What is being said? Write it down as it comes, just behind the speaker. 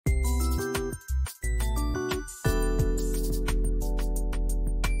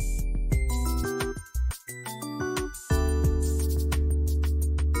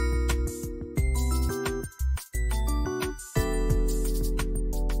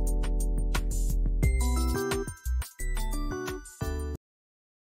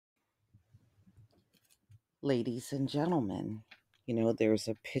Ladies and gentlemen, there's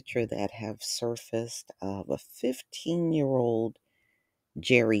a picture that have surfaced of a 15-year-old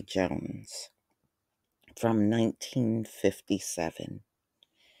Jerry Jones from 1957.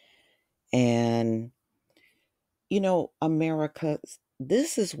 And, America,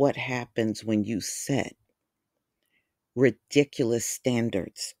 this is what happens when you set ridiculous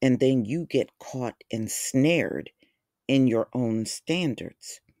standards and then you get caught and snared in your own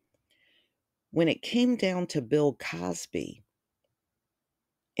standards. When it came down to Bill Cosby,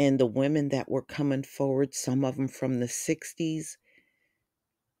 and the women that were coming forward, some of them from the 60s,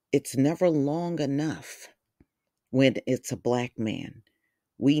 it's never long enough when it's a black man.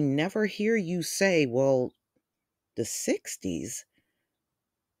 We never hear you say, well, the 60s,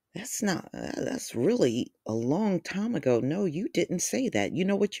 that's really a long time ago. No, you didn't say that. You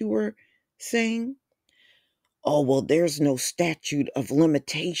know what you were saying? Oh, well, there's no statute of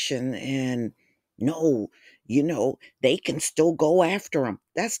limitation and no, they can still go after them.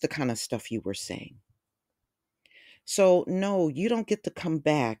 That's the kind of stuff you were saying. So, no, you don't get to come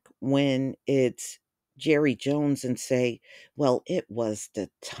back when it's Jerry Jones and say, well, it was the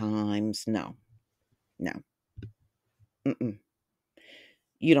times. No, no, mm-mm.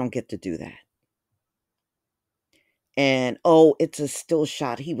 You don't get to do that. And, oh, it's a still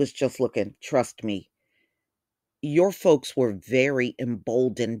shot. He was just looking. Trust me, your folks were very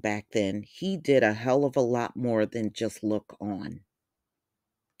emboldened back then. He did a hell of a lot more than just look on.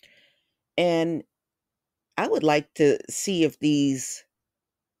 And I would like to see if these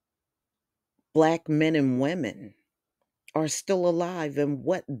black men and women are still alive and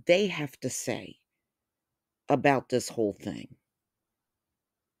what they have to say about this whole thing.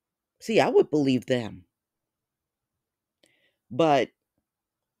 See, I would believe them. But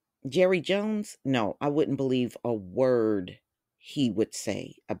Jerry Jones, no, I wouldn't believe a word he would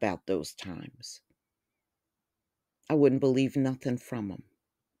say about those times. I wouldn't believe nothing from him.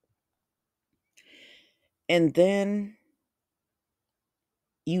 And then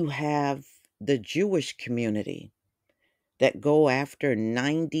you have the Jewish community that go after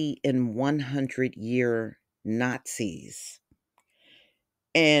 90 and 100-year Nazis.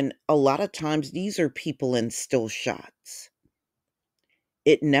 And a lot of times these are people in still shots.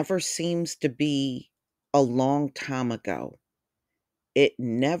 It never seems to be a long time ago. It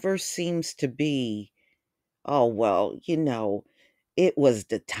never seems to be, "Oh, well, it was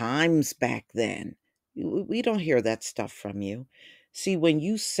the times back then." We don't hear that stuff from you. See, when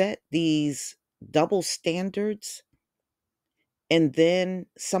you set these double standards and then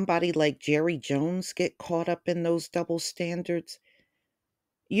somebody like Jerry Jones get caught up in those double standards,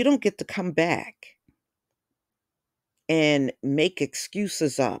 you don't get to come back and make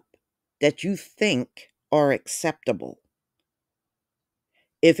excuses up that you think are acceptable.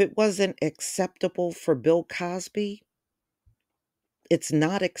 If it wasn't acceptable for Bill Cosby, it's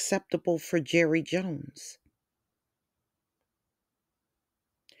not acceptable for Jerry Jones.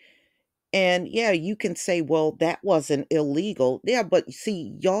 And yeah, you can say, well, that wasn't illegal. Yeah, but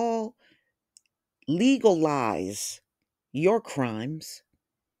see, y'all legalize your crimes.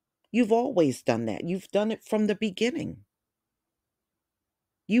 You've always done that. You've done it from the beginning.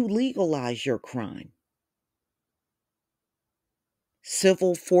 You legalize your crime.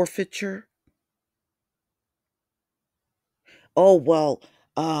 Civil forfeiture. Oh, well,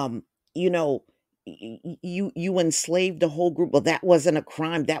 um, you know, you enslaved a whole group. Well, that wasn't a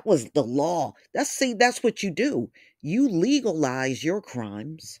crime. That was the law. That's what you do. You legalize your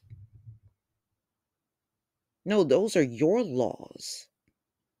crimes. No, those are your laws.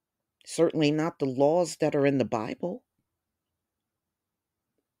 Certainly not the laws that are in the Bible.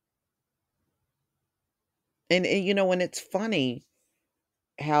 And it's funny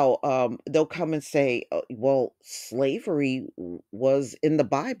how they'll come and say, well, slavery was in the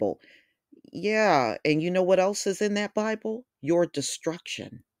Bible. Yeah, and you know what else is in that Bible? Your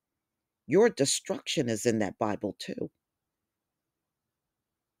destruction. Your destruction is in that Bible too.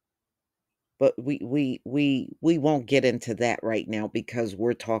 But we won't get into that right now because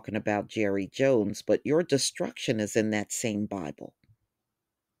we're talking about Jerry Jones, but your destruction is in that same Bible.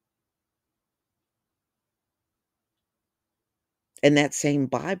 And that same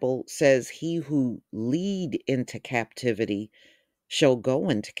Bible says he who lead into captivity shall go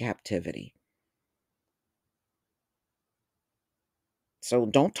into captivity. So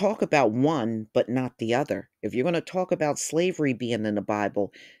don't talk about one but not the other. If you're going to talk about slavery being in the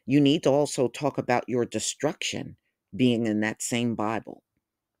Bible, you need to also talk about your destruction being in that same Bible.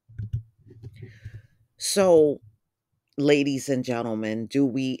 So, ladies and gentlemen, do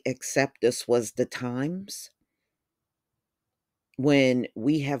we accept this was the times? when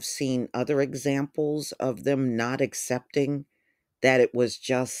we have seen other examples of them not accepting that it was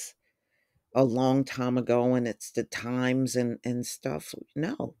just a long time ago and it's the times and stuff.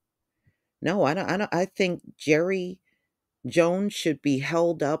 No. No, I don't I think Jerry Jones should be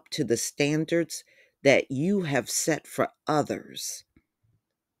held up to the standards that you have set for others.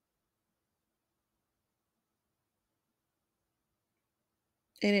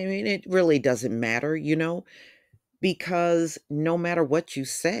 And I mean, it really doesn't matter, because no matter what you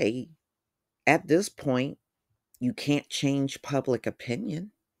say, at this point, you can't change public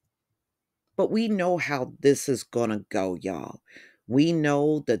opinion. But we know how this is going to go, y'all. We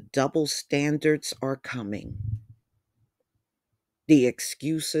know the double standards are coming, the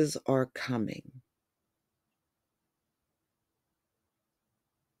excuses are coming.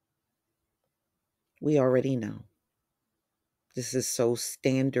 We already know. This is so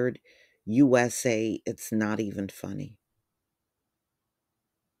standard USA, it's not even funny.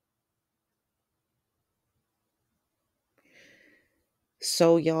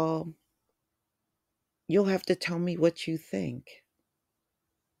 So, y'all, you'll have to tell me what you think.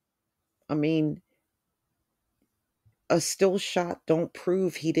 I mean, a still shot don't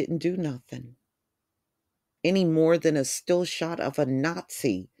prove he didn't do nothing any more than a still shot of a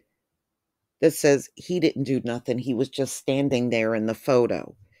Nazi that says he didn't do nothing. He was just standing there in the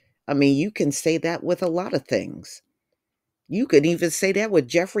photo. I mean, you can say that with a lot of things. You could even say that with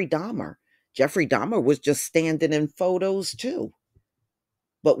Jeffrey Dahmer. Jeffrey Dahmer was just standing in photos too.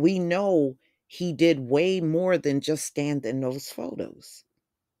 But we know he did way more than just stand in those photos.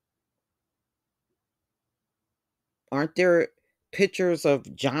 Aren't there pictures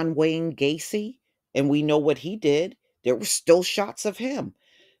of John Wayne Gacy? And we know what he did. There were still shots of him.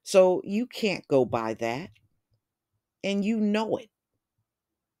 So you can't go by that. And you know it.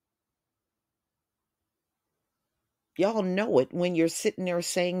 Y'all know it when you're sitting there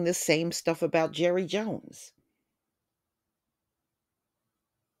saying the same stuff about Jerry Jones.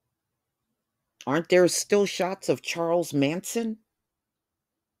 Aren't there still shots of Charles Manson?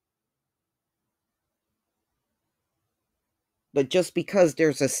 But just because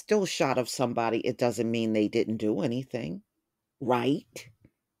there's a still shot of somebody, it doesn't mean they didn't do anything. Right?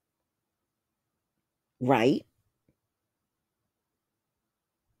 Right?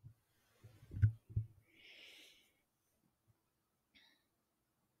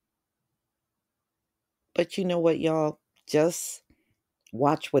 But you know what, y'all? Just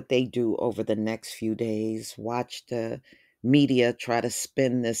watch what they do over the next few days. Watch the media try to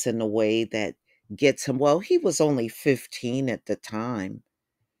spin this in a way that gets him. Well, he was only 15 at the time.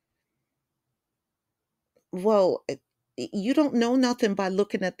 Well, you don't know nothing by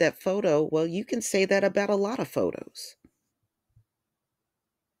looking at that photo. Well, you can say that about a lot of photos.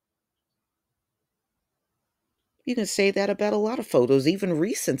 You can say that about a lot of photos, even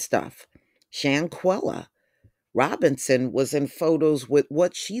recent stuff. Shanquella Robinson was in photos with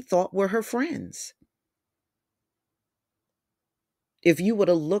what she thought were her friends. If you would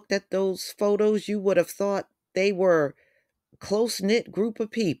have looked at those photos, you would have thought they were a close knit group of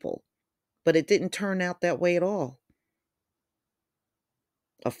people, but it didn't turn out that way at all.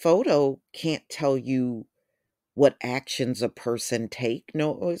 A photo can't tell you what actions a person take.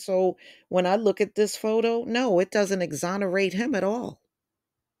 No, so when I look at this photo, no, it doesn't exonerate him at all.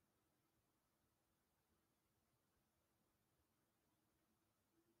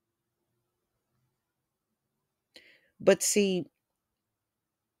 But see,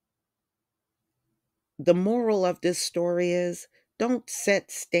 the moral of this story is don't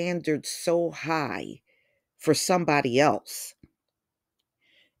set standards so high for somebody else.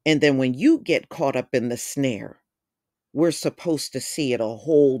 And then when you get caught up in the snare, we're supposed to see it a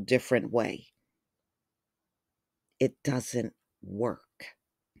whole different way. It doesn't work.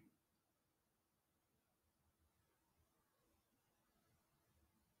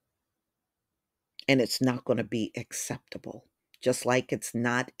 And it's not going to be acceptable. Just like it's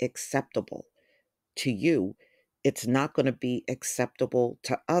not acceptable to you, it's not going to be acceptable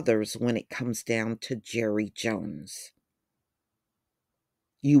to others when it comes down to Jerry Jones.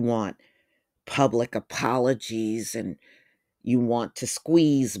 You want public apologies and you want to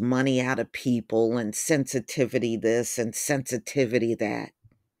squeeze money out of people and sensitivity this and sensitivity that.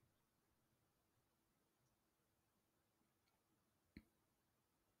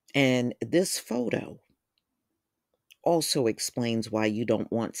 And this photo also explains why you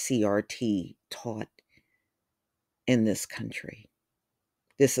don't want CRT taught in this country.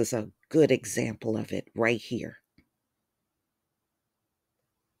 This is a good example of it right here.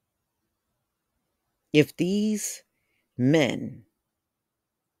 If these men,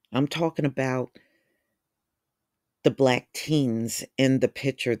 I'm talking about The black teens in the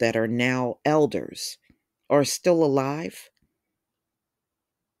picture that are now elders are still alive?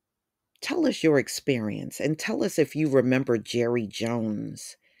 Tell us your experience and tell us if you remember Jerry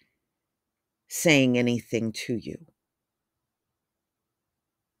Jones saying anything to you.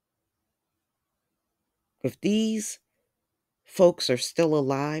 If these folks are still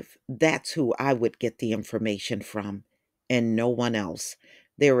alive, that's who I would get the information from and no one else.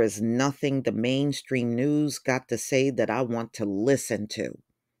 There is nothing the mainstream news got to say that I want to listen to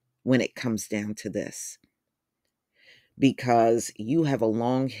when it comes down to this, because you have a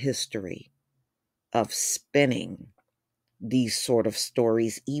long history of spinning these sort of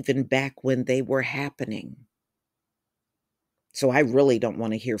stories even back when they were happening. So I really don't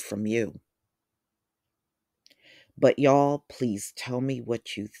want to hear from you. But y'all, please tell me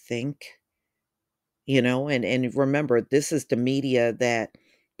what you think. And remember, this is the media that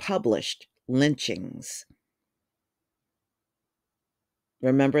published lynchings.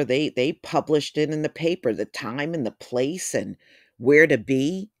 Remember, they published it in the paper, the time and the place and where to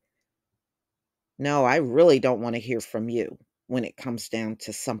be. No, I really don't want to hear from you when it comes down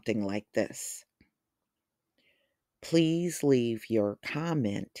to something like this. Please leave your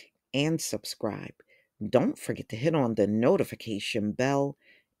comment and subscribe. Don't forget to hit on the notification bell,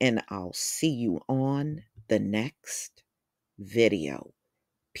 and I'll see you on the next video.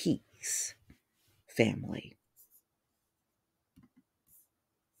 Peace, family.